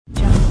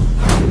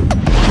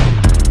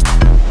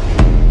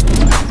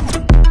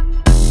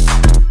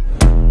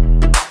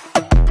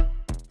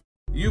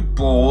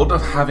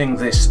having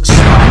this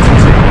starter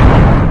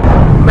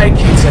team, make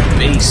it a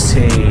beast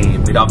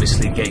team with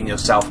obviously getting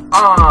yourself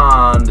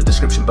on the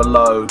description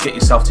below, get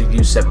yourself to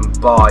U7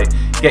 buy,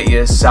 get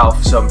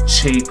yourself some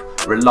cheap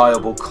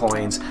reliable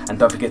coins, and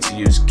don't forget to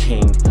use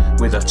King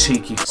with a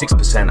cheeky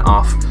 6%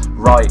 off.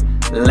 Right,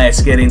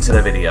 let's get into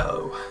the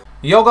video.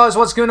 Yo guys,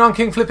 what's going on?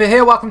 King Flipper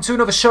here. Welcome to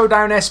another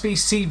Showdown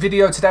SBC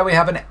video. Today we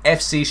have an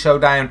FC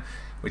Showdown,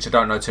 which I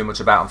don't know too much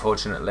about,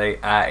 unfortunately.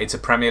 It's a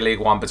Premier League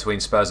one between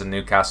Spurs and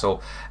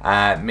Newcastle.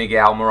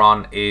 Miguel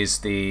Almiron is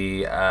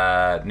the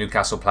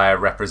Newcastle player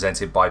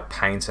represented by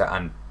Painter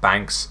and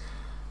Banks.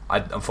 I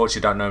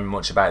unfortunately don't know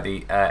much about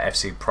the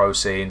FC Pro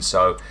scene,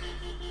 so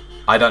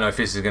I don't know if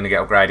this is going to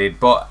get upgraded.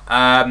 But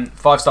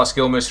 5-star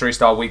skill moves,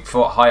 3-star weak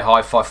foot, high,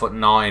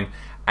 5'9",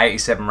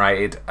 87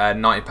 rated,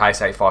 90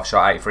 pace, 85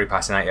 shot, 83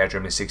 passing, 88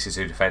 dribbling,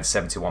 62 defense,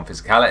 71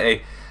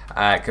 physicality.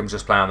 Can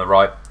just play on the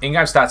right.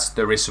 In-game stats,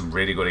 there is some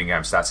really good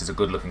in-game stats. It's a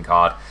good looking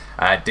card.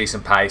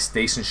 Decent pace,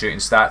 decent shooting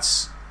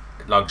stats,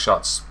 long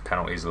shots,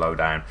 penalties, low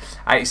down.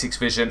 86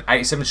 vision,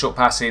 87 short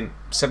passing,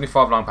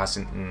 75 long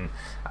passing,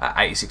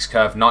 86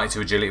 curve, 92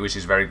 agility, which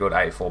is very good.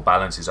 84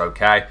 balance is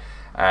okay.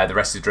 The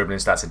rest of the dribbling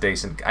stats are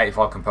decent.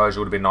 85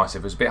 composure would have been nice if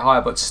it was a bit higher,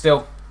 but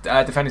still.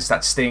 Defending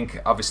stats stink.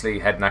 Obviously,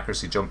 head and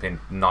accuracy,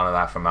 jumping, none of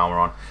that from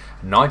Almiron.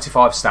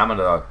 95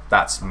 stamina though,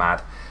 that's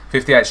mad.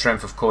 58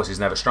 strength, of course, is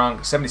never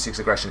strong. 76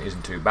 aggression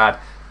isn't too bad.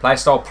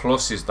 Playstyle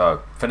pluses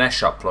though. Finesse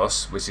shot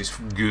plus, which is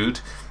good.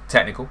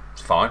 Technical,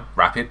 it's fine.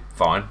 Rapid,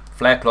 fine.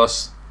 Flair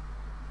plus,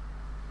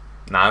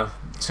 no.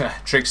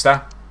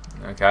 Trickster,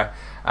 okay.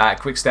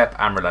 Quick step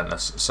and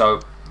relentless.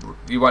 So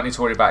you won't need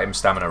to worry about him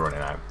stamina running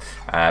out.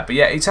 But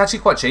yeah, it's actually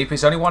quite cheap.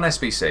 It's only one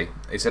SBC.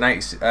 It's an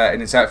 80,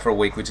 and it's out for a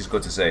week, which is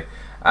good to see.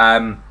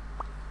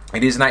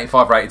 It is an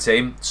 85 rated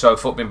team, so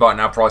Foot been biting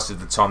our prices at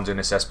the time doing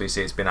this SBC.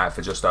 It's been out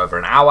for just over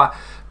an hour.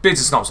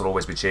 Bids and snops will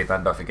always be cheap,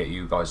 and don't forget,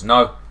 you guys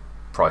know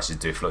prices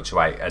do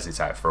fluctuate as it's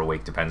out for a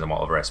week, depends on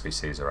what other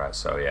SBCs are out.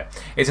 So yeah,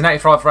 it's an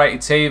 85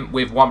 rated team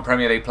with one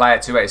Premier League player.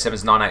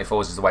 287s,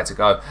 984s is the way to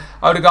go.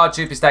 Odegaard,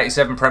 cheapest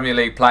 87 Premier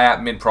League player,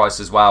 mid price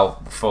as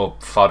well for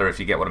fodder, if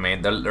you get what I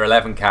mean. They're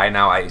 11k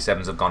now.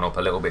 87s have gone up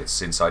a little bit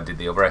since I did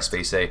the other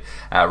SBC.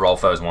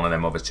 Rolfo is one of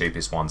them other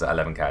cheapest ones at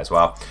 11k as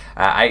well.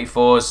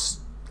 84s,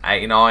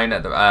 89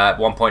 at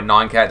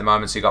 1.9k at the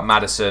moment. So you got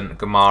Madison,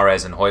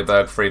 Guimaraes and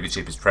Højbjerg, three of your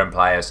cheapest Prem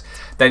players.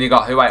 Then you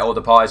got Who Ate All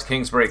the Pies,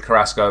 Kingsbury,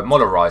 Carrasco,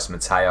 Muller, Rice,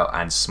 Mateo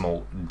and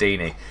Small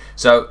Dini.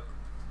 So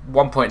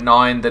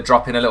 1.9, they're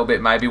dropping a little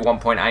bit, maybe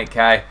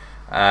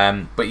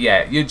 1.8k. But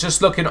yeah, you're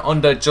just looking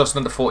just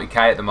under 40k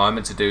at the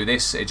moment to do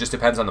this. It just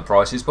depends on the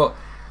prices, but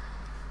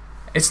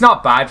it's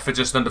not bad for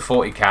just under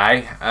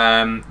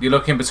 40k. You're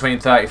looking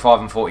between 35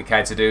 and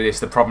 40k to do this.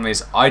 The problem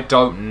is, I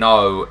don't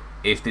know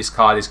if this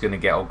card is going to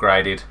get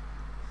upgraded.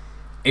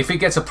 If it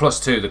gets a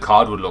 +2, the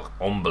card would look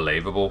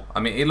unbelievable.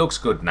 I mean, it looks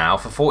good now.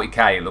 For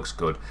 40k, it looks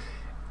good.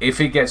 If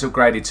it gets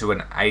upgraded to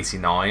an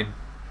 89,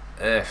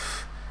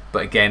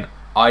 but again,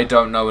 I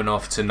don't know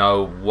enough to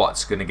know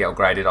what's going to get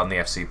upgraded on the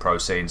FC Pro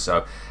scene.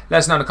 So let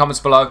us know in the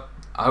comments below.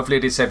 Hopefully it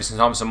did save you some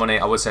time, some money.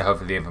 I would say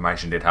hopefully the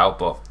information did help,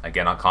 but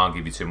again, I can't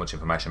give you too much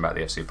information about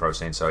the FC Pro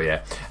scene, so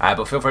yeah.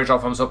 But feel free to drop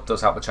a thumbs up, it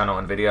does help the channel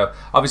and video.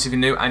 Obviously, if you're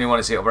new and you want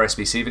to see other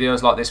SBC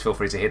videos like this, feel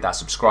free to hit that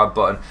subscribe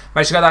button.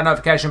 Make sure you got that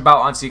notification bell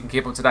on so you can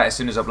keep up to date as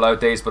soon as I upload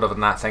these. But other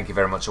than that, thank you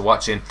very much for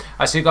watching.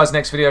 I'll see you guys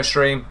next video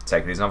stream.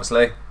 Take it easy,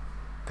 obviously.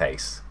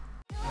 Peace.